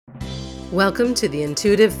Welcome to The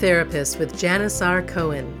Intuitive Therapist with Janice R.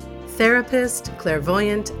 Cohen, therapist,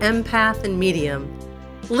 clairvoyant, empath, and medium.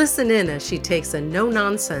 Listen in as she takes a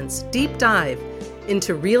no-nonsense, deep dive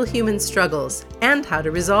into real human struggles and how to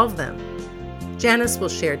resolve them. Janice will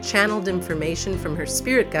share channeled information from her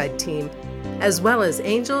spirit guide team, as well as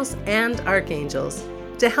angels and archangels,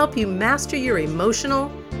 to help you master your emotional,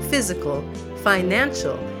 physical,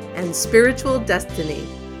 financial, and spiritual destiny.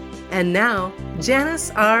 And now,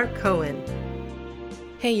 Janice R. Cohen.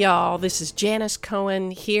 Hey y'all, this is Janice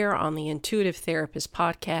Cohen here on the Intuitive Therapist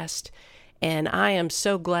podcast, and I am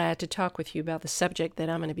so glad to talk with you about the subject that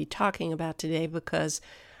I'm going to be talking about today because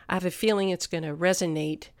I have a feeling it's going to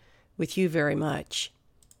resonate with you very much.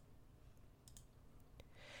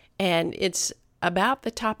 And it's about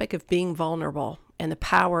the topic of being vulnerable and the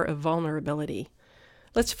power of vulnerability.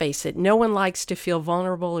 Let's face it, no one likes to feel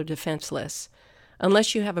vulnerable or defenseless.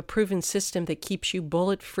 Unless you have a proven system that keeps you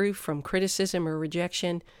bulletproof from criticism or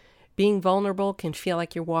rejection, being vulnerable can feel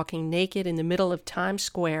like you're walking naked in the middle of Times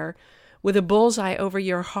Square with a bullseye over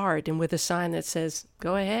your heart and with a sign that says,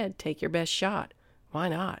 "Go ahead, take your best shot. Why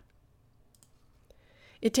not?"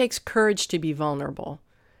 It takes courage to be vulnerable,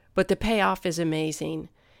 but the payoff is amazing,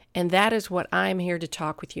 and that is what I'm here to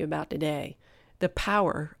talk with you about today, the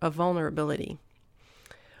power of vulnerability.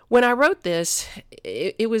 When I wrote this,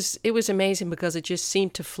 it was amazing because it just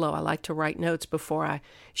seemed to flow. I like to write notes before I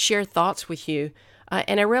share thoughts with you.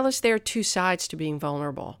 And I realized there are two sides to being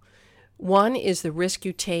vulnerable. One is the risk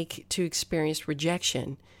you take to experience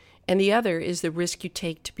rejection, and the other is the risk you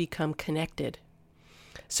take to become connected.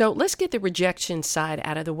 So let's get the rejection side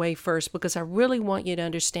out of the way first, because I really want you to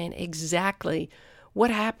understand exactly what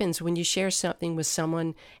happens when you share something with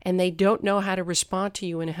someone and they don't know how to respond to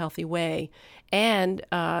you in a healthy way, and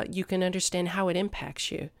you can understand how it impacts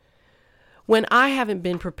you. When I haven't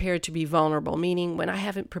been prepared to be vulnerable, meaning when I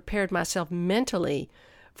haven't prepared myself mentally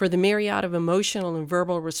for the myriad of emotional and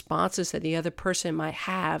verbal responses that the other person might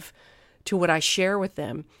have to what I share with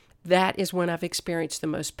them, that is when I've experienced the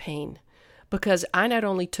most pain. Because I not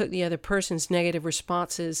only took the other person's negative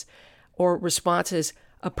responses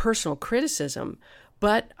a personal criticism,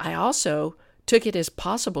 but I also took it as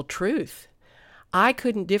possible truth. I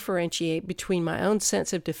couldn't differentiate between my own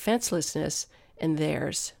sense of defenselessness and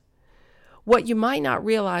theirs. What you might not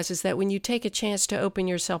realize is that when you take a chance to open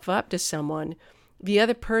yourself up to someone, the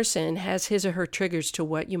other person has his or her triggers to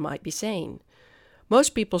what you might be saying. Most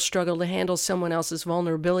people struggle to handle someone else's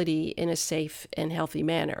vulnerability in a safe and healthy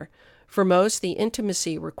manner. For most, the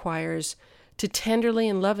intimacy requires to tenderly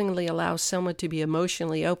and lovingly allow someone to be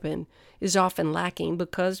emotionally open is often lacking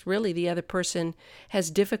because really the other person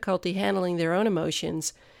has difficulty handling their own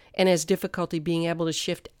emotions and has difficulty being able to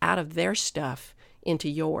shift out of their stuff into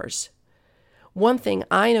yours. One thing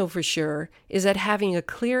I know for sure is that having a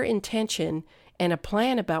clear intention and a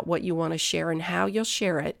plan about what you want to share and how you'll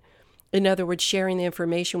share it, in other words, sharing the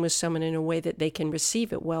information with someone in a way that they can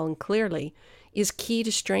receive it well and clearly, is key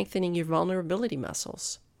to strengthening your vulnerability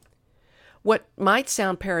muscles. What might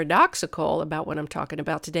sound paradoxical about what I'm talking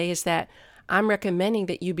about today is that I'm recommending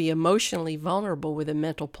that you be emotionally vulnerable with a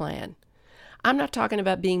mental plan. I'm not talking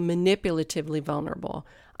about being manipulatively vulnerable.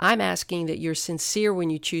 I'm asking that you're sincere when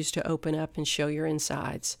you choose to open up and show your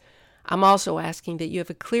insides. I'm also asking that you have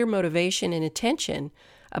a clear motivation and intention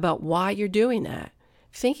about why you're doing that,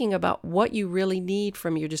 thinking about what you really need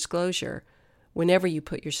from your disclosure whenever you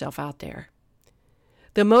put yourself out there.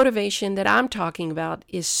 The motivation that I'm talking about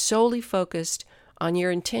is solely focused on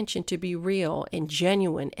your intention to be real and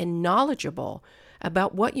genuine and knowledgeable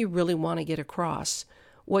about what you really want to get across,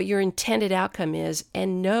 what your intended outcome is,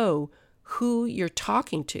 and know who you're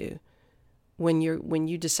talking to when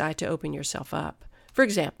you decide to open yourself up. For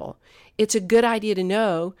example, it's a good idea to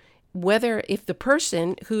know if the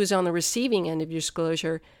person who is on the receiving end of your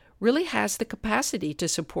disclosure really has the capacity to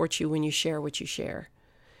support you when you share what you share.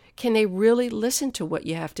 Can they really listen to what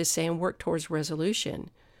you have to say and work towards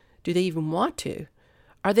resolution? Do they even want to?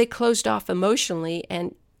 Are they closed off emotionally,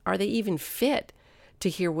 and are they even fit to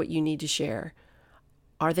hear what you need to share?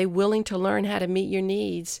 Are they willing to learn how to meet your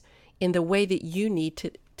needs in the way that you need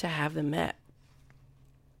to have them met?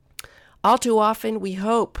 All too often, we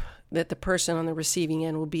hope that the person on the receiving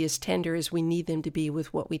end will be as tender as we need them to be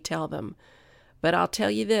with what we tell them. But I'll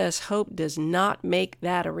tell you this, hope does not make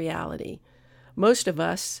that a reality. Most of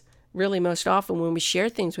us, really most often when we share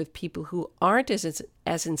things with people who aren't as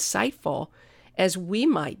insightful as we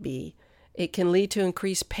might be, it can lead to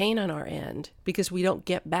increased pain on our end because we don't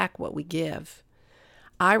get back what we give.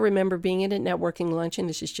 I remember being at a networking luncheon,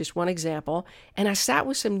 this is just one example, and I sat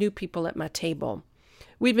with some new people at my table.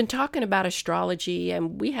 We've been talking about astrology,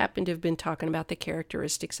 and we happen to have been talking about the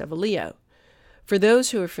characteristics of a Leo. For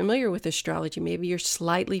those who are familiar with astrology, maybe you're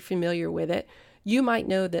slightly familiar with it, you might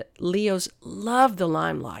know that Leos love the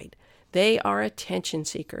limelight. They are attention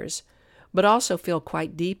seekers, but also feel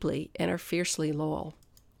quite deeply and are fiercely loyal.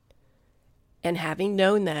 And having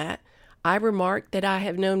known that, I remark that I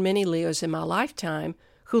have known many Leos in my lifetime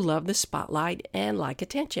who love the spotlight and like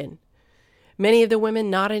attention. Many of the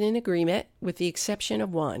women nodded in agreement, with the exception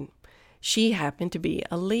of one. She happened to be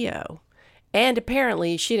a Leo. And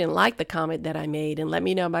apparently she didn't like the comment that I made and let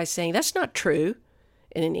me know by saying, "That's not true,"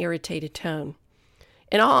 in an irritated tone.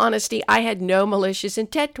 In all honesty, I had no malicious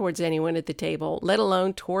intent towards anyone at the table, let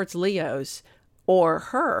alone towards Leos or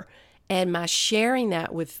her. And my sharing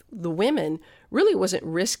that with the women really wasn't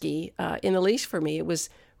risky in the least for me. It was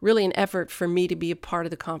really an effort for me to be a part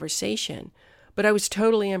of the conversation. But I was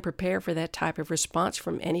totally unprepared for that type of response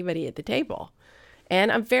from anybody at the table. And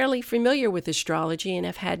I'm fairly familiar with astrology and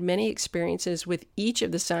have had many experiences with each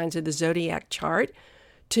of the signs of the zodiac chart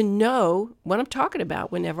to know what I'm talking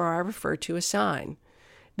about whenever I refer to a sign.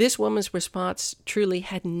 This woman's response truly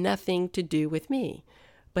had nothing to do with me,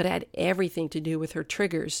 but had everything to do with her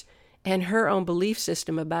triggers and her own belief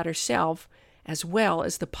system about herself, as well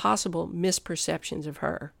as the possible misperceptions of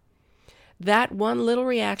her. That one little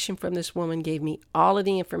reaction from this woman gave me all of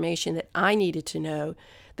the information that I needed to know,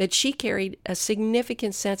 that she carried a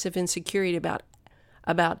significant sense of insecurity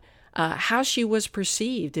about how she was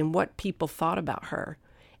perceived and what people thought about her.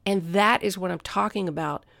 And that is what I'm talking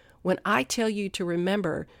about when I tell you to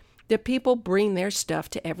remember that people bring their stuff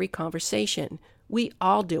to every conversation. We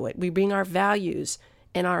all do it. We bring our values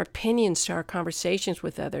and our opinions to our conversations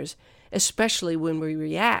with others, especially when we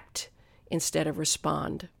react instead of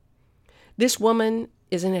respond. This woman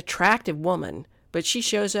is an attractive woman, but she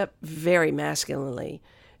shows up very masculinely.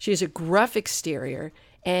 She has a gruff exterior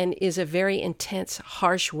and is a very intense,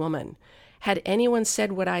 harsh woman. Had anyone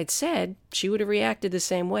said what I had said, she would have reacted the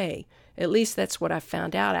same way. At least that's what I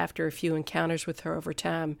found out after a few encounters with her over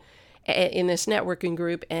time in this networking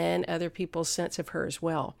group and other people's sense of her as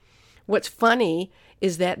well. What's funny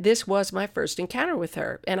is that this was my first encounter with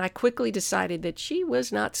her, and I quickly decided that she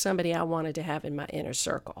was not somebody I wanted to have in my inner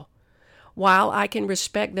circle. While I can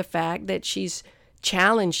respect the fact that she's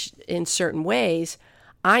challenged in certain ways,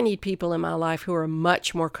 I need people in my life who are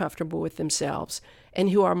much more comfortable with themselves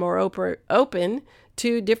and who are more open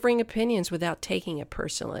to differing opinions without taking it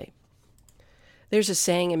personally. There's a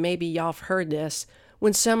saying, and maybe y'all have heard this,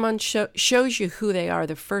 when someone shows you who they are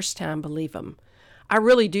the first time, believe them. I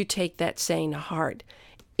really do take that saying to heart.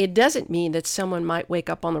 It doesn't mean that someone might wake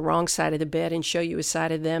up on the wrong side of the bed and show you a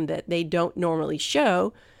side of them that they don't normally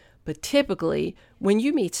show, but typically when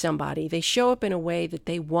you meet somebody, they show up in a way that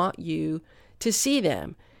they want you to see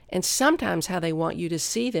them, and sometimes how they want you to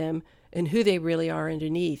see them and who they really are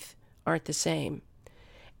underneath aren't the same.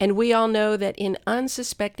 And we all know that in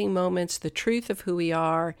unsuspecting moments, the truth of who we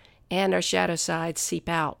are and our shadow sides seep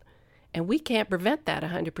out. And we can't prevent that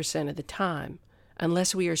 100% of the time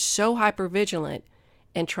unless we are so hypervigilant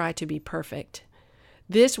and try to be perfect.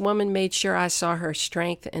 This woman made sure I saw her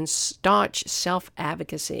strength and staunch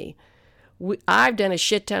self-advocacy. I've done a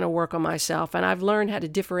shit ton of work on myself, and I've learned how to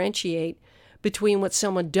differentiate between what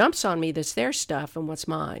someone dumps on me that's their stuff and what's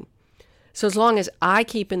mine. So as long as I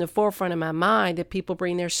keep in the forefront of my mind that people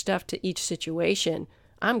bring their stuff to each situation,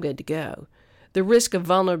 I'm good to go. The risk of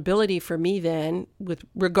vulnerability for me then,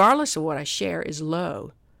 regardless of what I share, is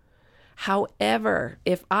low. However,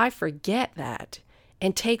 if I forget that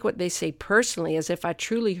and take what they say personally as if I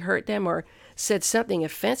truly hurt them or said something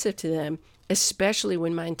offensive to them, especially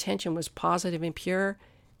when my intention was positive and pure,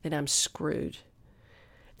 then I'm screwed.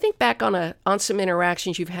 Think back on some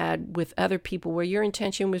interactions you've had with other people where your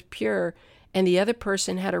intention was pure and the other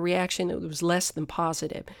person had a reaction that was less than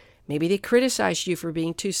positive. Maybe they criticized you for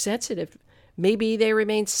being too sensitive. Maybe they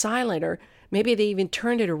remained silent, or maybe they even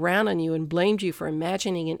turned it around on you and blamed you for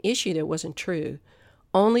imagining an issue that wasn't true,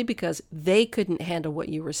 only because they couldn't handle what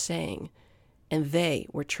you were saying and they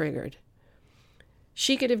were triggered.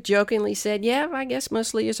 She could have jokingly said, "Yeah, I guess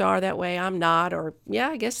most Leos are that way. I'm not." Or, "Yeah,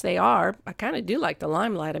 I guess they are. I kind of do like the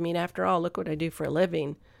limelight. I mean, after all, look what I do for a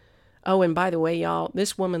living." Oh, and by the way, y'all,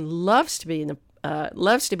 this woman loves to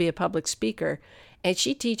be a public speaker, and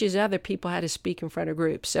she teaches other people how to speak in front of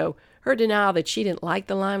groups. So her denial that she didn't like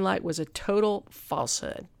the limelight was a total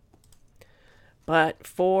falsehood. But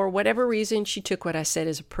for whatever reason, she took what I said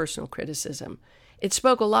as a personal criticism. It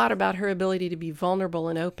spoke a lot about her ability to be vulnerable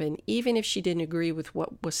and open, even if she didn't agree with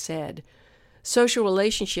what was said. Social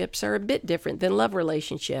relationships are a bit different than love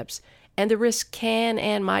relationships, and the risk can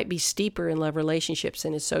and might be steeper in love relationships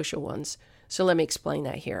than in social ones. So let me explain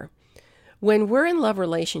that here. When we're in love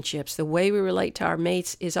relationships, the way we relate to our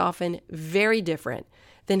mates is often very different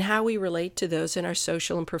than how we relate to those in our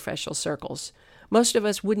social and professional circles. Most of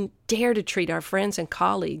us wouldn't dare to treat our friends and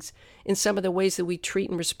colleagues in some of the ways that we treat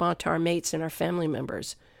and respond to our mates and our family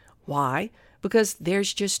members. Why? Because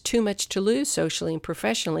there's just too much to lose socially and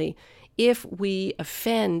professionally if we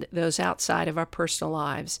offend those outside of our personal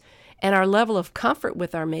lives. And our level of comfort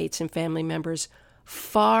with our mates and family members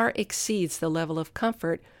far exceeds the level of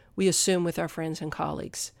comfort we assume with our friends and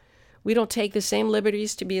colleagues. We don't take the same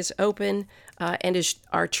liberties to be as open and as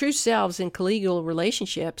our true selves in collegial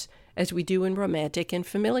relationships as we do in romantic and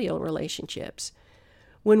familial relationships.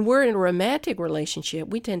 When we're in a romantic relationship,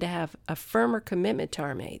 we tend to have a firmer commitment to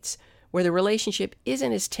our mates, where the relationship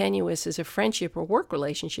isn't as tenuous as a friendship or work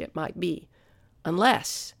relationship might be,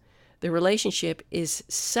 unless the relationship is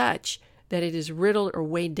such that it is riddled or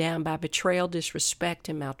weighed down by betrayal, disrespect,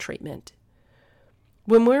 and maltreatment.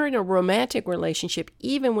 When we're in a romantic relationship,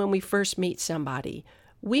 even when we first meet somebody,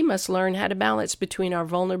 we must learn how to balance between our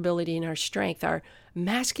vulnerability and our strength, our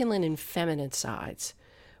masculine and feminine sides.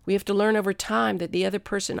 We have to learn over time that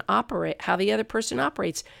how the other person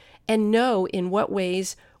operates, and know in what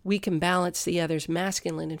ways we can balance the other's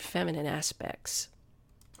masculine and feminine aspects.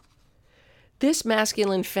 This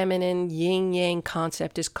masculine-feminine yin-yang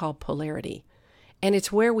concept is called polarity, and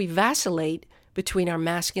it's where we vacillate between our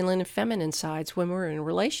masculine and feminine sides when we're in a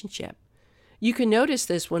relationship. You can notice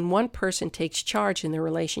this when one person takes charge in the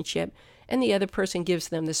relationship and the other person gives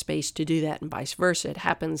them the space to do that, and vice versa. It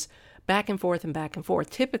happens back and forth and back and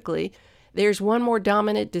forth. Typically, there's one more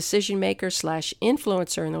dominant decision maker /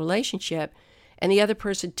 influencer in the relationship, and the other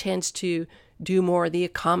person tends to do more of the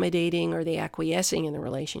accommodating or the acquiescing in the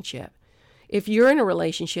relationship. If you're in a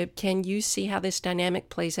relationship, can you see how this dynamic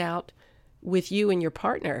plays out with you and your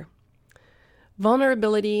partner?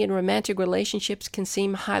 Vulnerability in romantic relationships can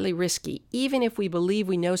seem highly risky, even if we believe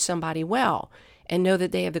we know somebody well and know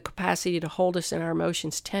that they have the capacity to hold us in our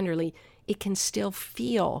emotions tenderly. It can still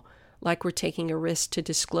feel like we're taking a risk to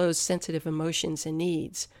disclose sensitive emotions and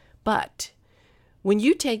needs. But when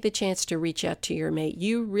you take the chance to reach out to your mate,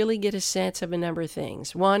 you really get a sense of a number of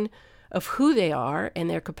things. One, of who they are and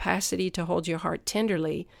their capacity to hold your heart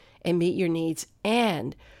tenderly and meet your needs.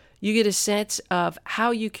 And you get a sense of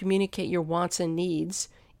how you communicate your wants and needs,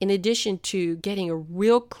 in addition to getting a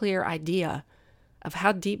real clear idea of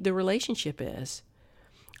how deep the relationship is.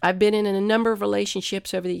 I've been in a number of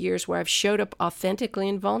relationships over the years where I've showed up authentically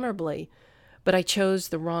and vulnerably, but I chose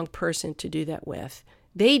the wrong person to do that with.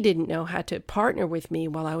 They didn't know how to partner with me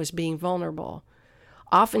while I was being vulnerable.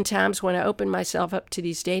 Oftentimes, when I opened myself up to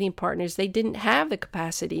these dating partners, they didn't have the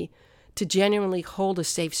capacity to genuinely hold a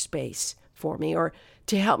safe space for me or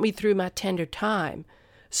to help me through my tender time.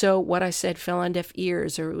 So what I said fell on deaf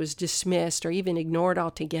ears, or it was dismissed or even ignored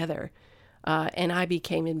altogether, and I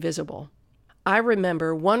became invisible. I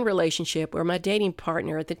remember one relationship where my dating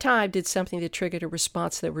partner at the time did something that triggered a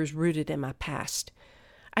response that was rooted in my past.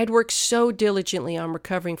 I'd worked so diligently on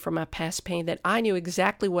recovering from my past pain that I knew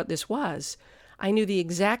exactly what this was. I knew the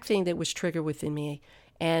exact thing that was triggered within me,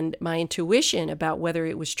 and my intuition about whether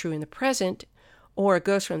it was true in the present or a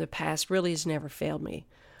ghost from the past really has never failed me.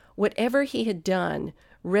 Whatever he had done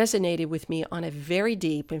resonated with me on a very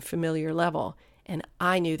deep and familiar level, and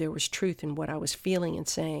I knew there was truth in what I was feeling and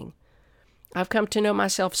saying. I've come to know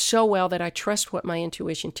myself so well that I trust what my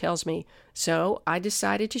intuition tells me, so I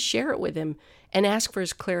decided to share it with him and ask for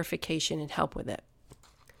his clarification and help with it.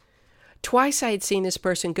 Twice I had seen this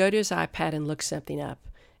person go to his iPad and look something up.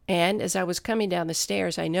 And as I was coming down the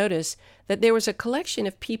stairs, I noticed that there was a collection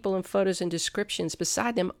of people and photos and descriptions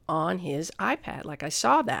beside them on his iPad. Like, I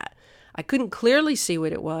saw that. I couldn't clearly see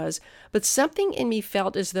what it was, but something in me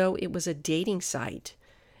felt as though it was a dating site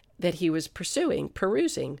that he was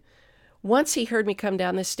perusing. Once he heard me come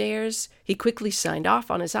down the stairs, he quickly signed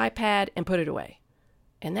off on his iPad and put it away.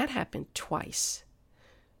 And that happened twice,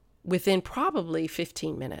 within probably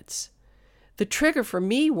 15 minutes. The trigger for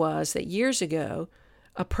me was that years ago,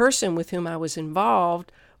 a person with whom I was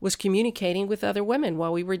involved was communicating with other women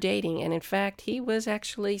while we were dating. And in fact, he was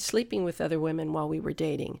actually sleeping with other women while we were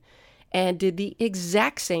dating, and did the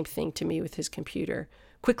exact same thing to me with his computer,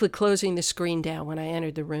 quickly closing the screen down when I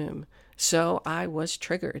entered the room. So I was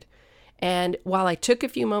triggered. And while I took a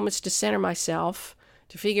few moments to center myself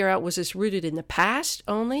to figure out, was this rooted in the past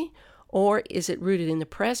only, or is it rooted in the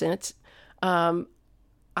present,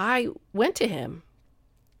 I went to him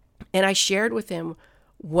and I shared with him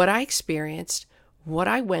what I experienced, what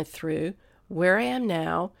I went through, where I am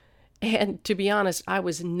now. And to be honest, I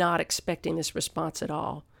was not expecting this response at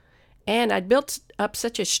all. And I'd built up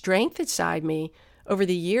such a strength inside me over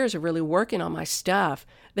the years of really working on my stuff,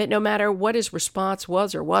 that no matter what his response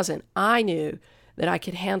was or wasn't, I knew that I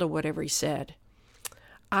could handle whatever he said.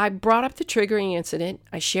 I brought up the triggering incident.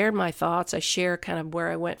 I shared my thoughts. I share kind of where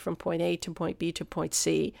I went from point A to point B to point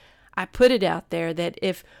C. I put it out there that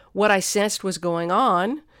if what I sensed was going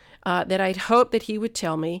on, that I'd hope that he would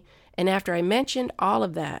tell me. And after I mentioned all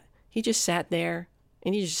of that, he just sat there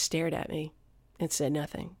and he just stared at me and said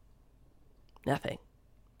nothing. Nothing.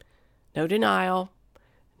 No denial,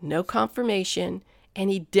 no confirmation, and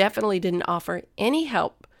he definitely didn't offer any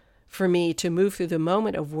help for me to move through the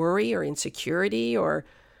moment of worry or insecurity or,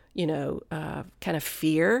 kind of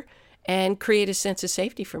fear and create a sense of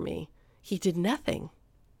safety for me. He did nothing.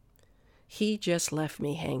 He just left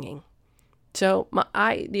me hanging. So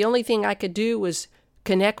the only thing I could do was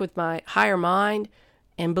connect with my higher mind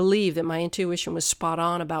and believe that my intuition was spot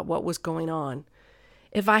on about what was going on.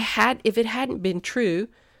 If it hadn't been true,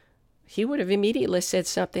 he would have immediately said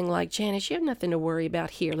something like, Janice, you have nothing to worry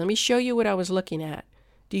about here. Let me show you what I was looking at.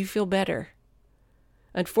 Do you feel better?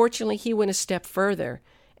 Unfortunately, he went a step further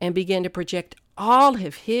and began to project all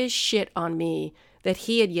of his shit on me that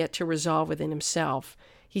he had yet to resolve within himself.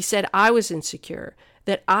 He said I was insecure,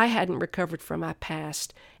 that I hadn't recovered from my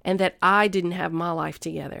past, and that I didn't have my life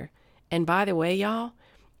together. And by the way, y'all,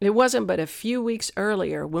 it wasn't but a few weeks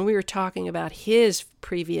earlier when we were talking about his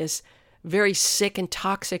previous very sick and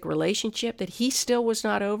toxic relationship that he still was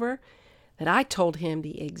not over, that I told him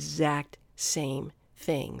the exact same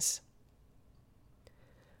things.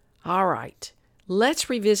 All right, let's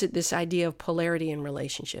revisit this idea of polarity in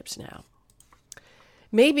relationships now.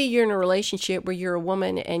 Maybe you're in a relationship where you're a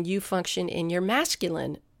woman and you function in your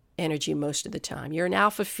masculine energy most of the time. You're an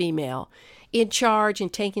alpha female. In charge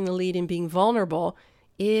and taking the lead and being vulnerable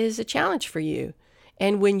is a challenge for you.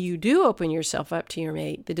 And when you do open yourself up to your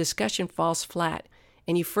mate, the discussion falls flat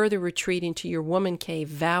and you further retreat into your woman cave,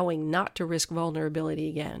 vowing not to risk vulnerability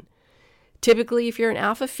again. Typically, if you're an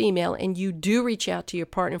alpha female and you do reach out to your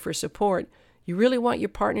partner for support, you really want your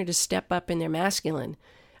partner to step up in their masculine,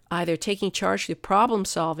 either taking charge through problem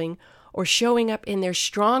solving or showing up in their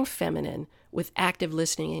strong feminine with active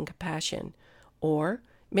listening and compassion. Or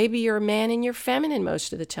maybe you're a man in your feminine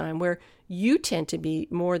most of the time, where you tend to be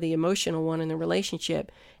more the emotional one in the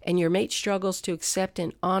relationship, and your mate struggles to accept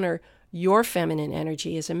and honor your feminine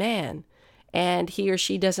energy as a man. And he or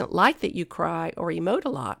she doesn't like that you cry or emote a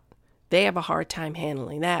lot. They have a hard time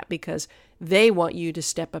handling that because they want you to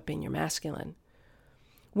step up in your masculine.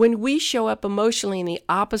 When we show up emotionally in the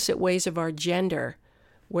opposite ways of our gender,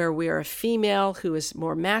 where we are a female who is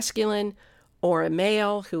more masculine or a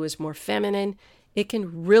male who is more feminine, it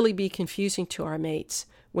can really be confusing to our mates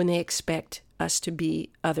when they expect us to be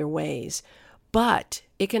other ways. But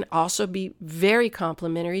it can also be very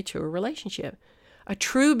complementary to a relationship. A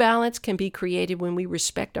true balance can be created when we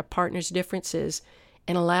respect our partner's differences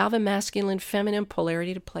and allow the masculine-feminine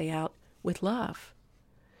polarity to play out with love.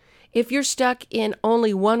 If you're stuck in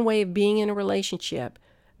only one way of being in a relationship,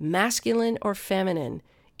 masculine or feminine,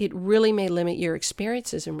 it really may limit your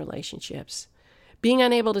experiences in relationships. Being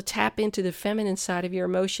unable to tap into the feminine side of your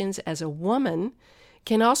emotions as a woman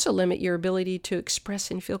can also limit your ability to express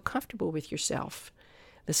and feel comfortable with yourself.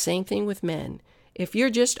 The same thing with men. If you're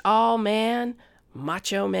just all man,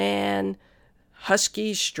 macho man,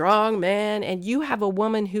 husky, strong man, and you have a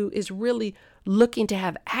woman who is really looking to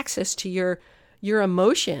have access to your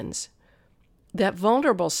emotions, that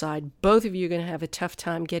vulnerable side, both of you are going to have a tough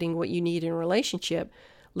time getting what you need in a relationship,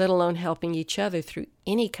 let alone helping each other through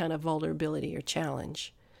any kind of vulnerability or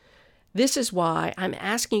challenge. This is why I'm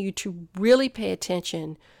asking you to really pay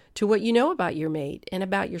attention to what you know about your mate and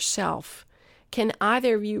about yourself. Can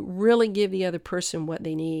either of you really give the other person what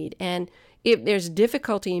they need? And if there's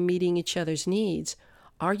difficulty in meeting each other's needs,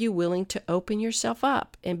 are you willing to open yourself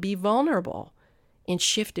up and be vulnerable and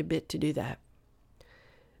shift a bit to do that?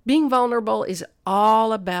 Being vulnerable is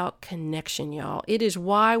all about connection, y'all. It is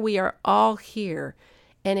why we are all here,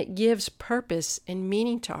 and it gives purpose and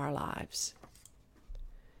meaning to our lives.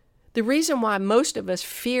 The reason why most of us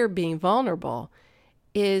fear being vulnerable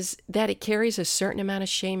is that it carries a certain amount of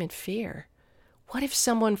shame and fear. What if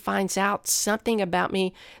someone finds out something about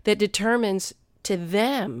me that determines to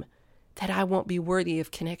them that I won't be worthy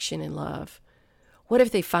of connection and love? What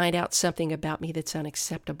if they find out something about me that's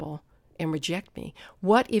unacceptable and reject me?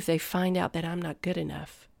 What if they find out that I'm not good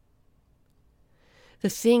enough? The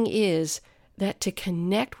thing is that to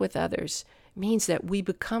connect with others means that we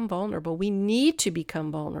become vulnerable. We need to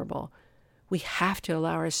become vulnerable. We have to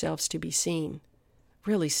allow ourselves to be seen,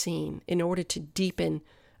 really seen, in order to deepen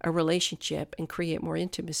a relationship and create more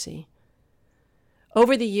intimacy.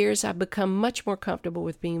 Over the years, I've become much more comfortable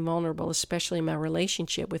with being vulnerable, especially in my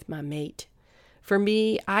relationship with my mate. For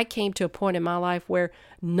me, I came to a point in my life where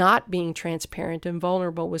not being transparent and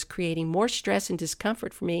vulnerable was creating more stress and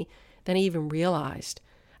discomfort for me than I even realized.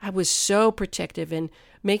 I was so protective in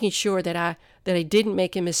making sure that I didn't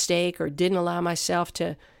make a mistake or didn't allow myself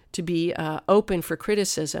to be open for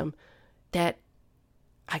criticism that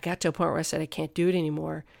I got to a point where I said I can't do it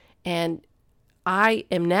anymore. And I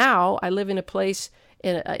live in a place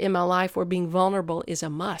in my life where being vulnerable is a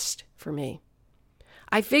must for me.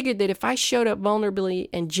 I figured that if I showed up vulnerably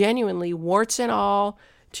and genuinely, warts and all,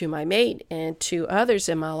 to my mate and to others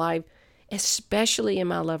in my life, especially in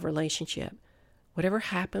my love relationship, whatever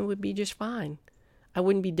happened would be just fine. I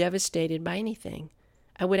wouldn't be devastated by anything.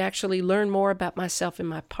 I would actually learn more about myself and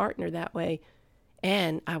my partner that way,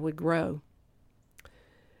 and I would grow.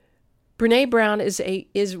 Brené Brown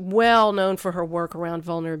is well known for her work around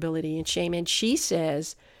vulnerability and shame, and she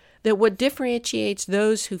says that what differentiates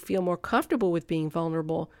those who feel more comfortable with being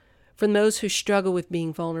vulnerable from those who struggle with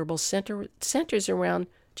being vulnerable centers around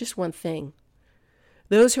just one thing.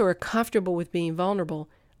 Those who are comfortable with being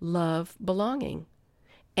vulnerable love belonging,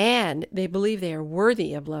 and they believe they are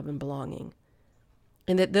worthy of love and belonging,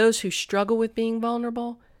 and that those who struggle with being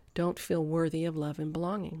vulnerable don't feel worthy of love and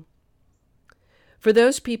belonging. For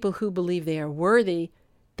those people who believe they are worthy,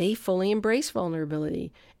 they fully embrace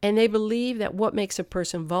vulnerability, and they believe that what makes a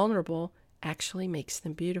person vulnerable actually makes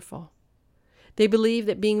them beautiful. They believe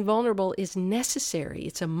that being vulnerable is necessary,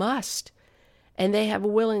 it's a must, and they have a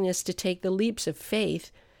willingness to take the leaps of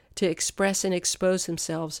faith to express and expose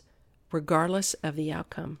themselves regardless of the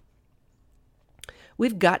outcome.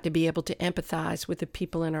 We've got to be able to empathize with the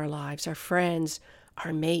people in our lives, our friends,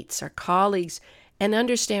 our mates, our colleagues, and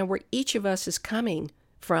understand where each of us is coming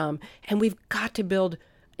from, and we've got to build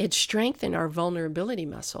and strengthen our vulnerability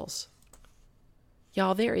muscles.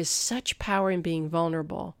 Y'all, there is such power in being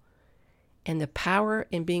vulnerable, and the power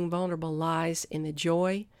in being vulnerable lies in the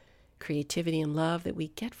joy, creativity, and love that we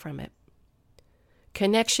get from it.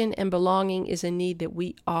 Connection and belonging is a need that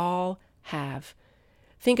we all have.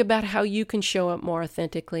 Think about how you can show up more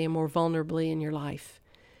authentically and more vulnerably in your life.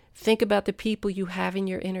 Think about the people you have in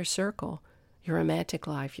your inner circle, your romantic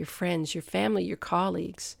life, your friends, your family, your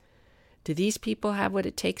colleagues. Do these people have what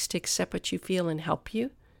it takes to accept what you feel and help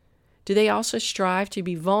you? Do they also strive to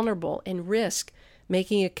be vulnerable and risk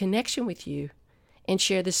making a connection with you and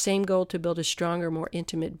share the same goal to build a stronger, more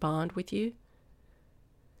intimate bond with you?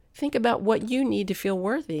 Think about what you need to feel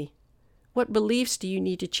worthy. What beliefs do you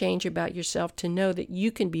need to change about yourself to know that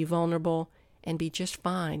you can be vulnerable and be just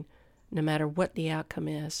fine, no matter what the outcome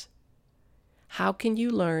is? How can you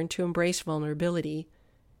learn to embrace vulnerability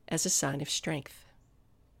as a sign of strength?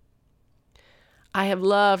 I have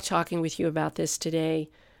loved talking with you about this today,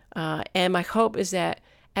 and my hope is that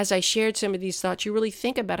as I shared some of these thoughts, you really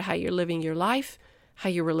think about how you're living your life, how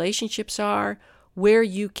your relationships are, where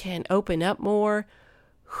you can open up more.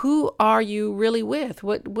 Who are you really with?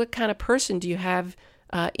 What kind of person do you have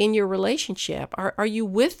in your relationship? Are you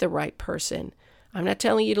with the right person? I'm not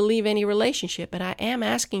telling you to leave any relationship, but I am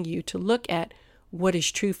asking you to look at what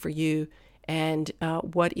is true for you and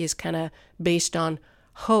what is kind of based on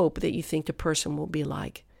hope that you think the person will be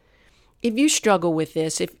like. If you struggle with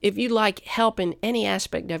this, if you like help in any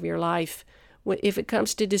aspect of your life, if it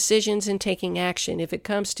comes to decisions and taking action, if it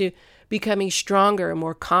comes to becoming stronger and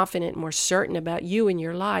more confident, more certain about you and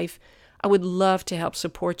your life, I would love to help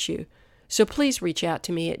support you. So please reach out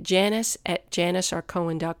to me at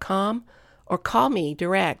janice@janicrcohen.com or call me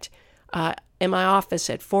direct in my office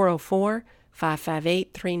at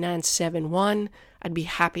 404-558-3971. I'd be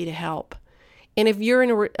happy to help. And if you're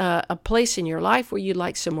in a place in your life where you'd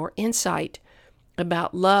like some more insight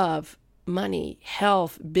about love, money,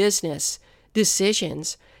 health, business,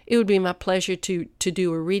 decisions, it would be my pleasure to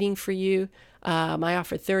do a reading for you. I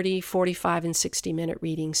offer 30, 45, and 60-minute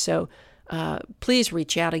readings. So please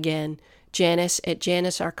reach out again,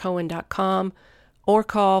 janice@janicrcohen.com, or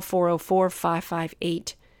call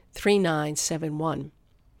 404-558-3971.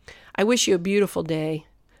 I wish you a beautiful day,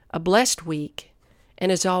 a blessed week,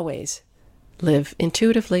 and as always, live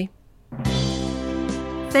intuitively.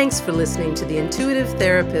 Thanks for listening to The Intuitive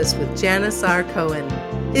Therapist with Janice R. Cohen.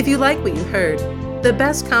 If you like what you heard, the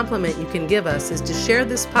best compliment you can give us is to share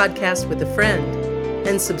this podcast with a friend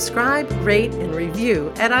and subscribe, rate, and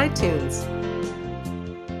review at iTunes.